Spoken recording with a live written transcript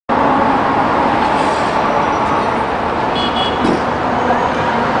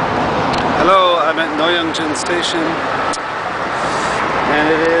Noryangjin station, and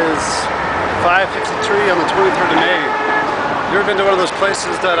it is 5:53 on the 23rd of May. You ever been to one of those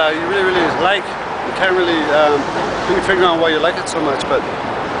places that you really like? You can't really put your finger on why you like it so much, but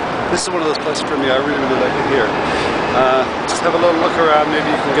this is one of those places for me. I really like it here. Just have a little look around, maybe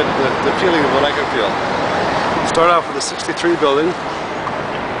you can get the feeling of what I can feel. Start off with the 63 building.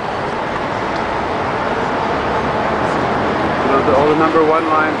 All the number 1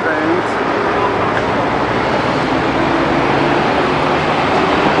 line trains.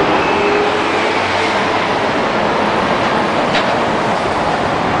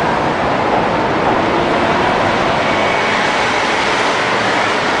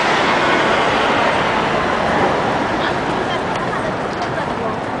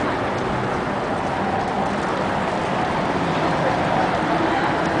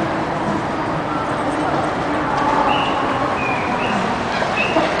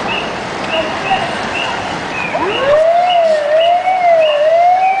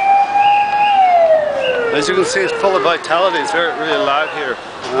 As you can see, it's full of vitality. It's really alive here.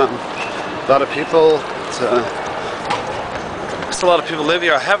 A lot of people. Just a lot of people live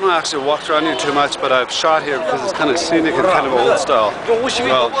here. I haven't actually walked around here too much, but I've shot here because it's kind of scenic and kind of old style.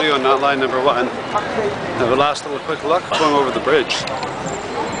 Well, video on not line number 1. Have a last little quick look going over the bridge.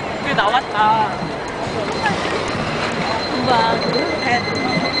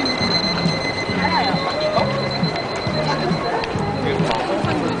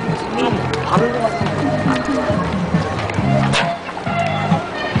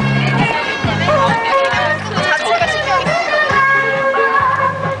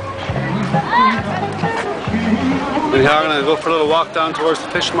 Anyhow, I'm going to go for a little walk down towards the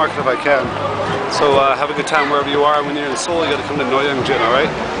fish market if I can. So have a good time wherever you are. When you're in Seoul, you got to come to Noryangjin, alright?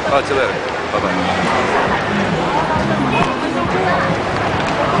 Talk to you later. Bye-bye.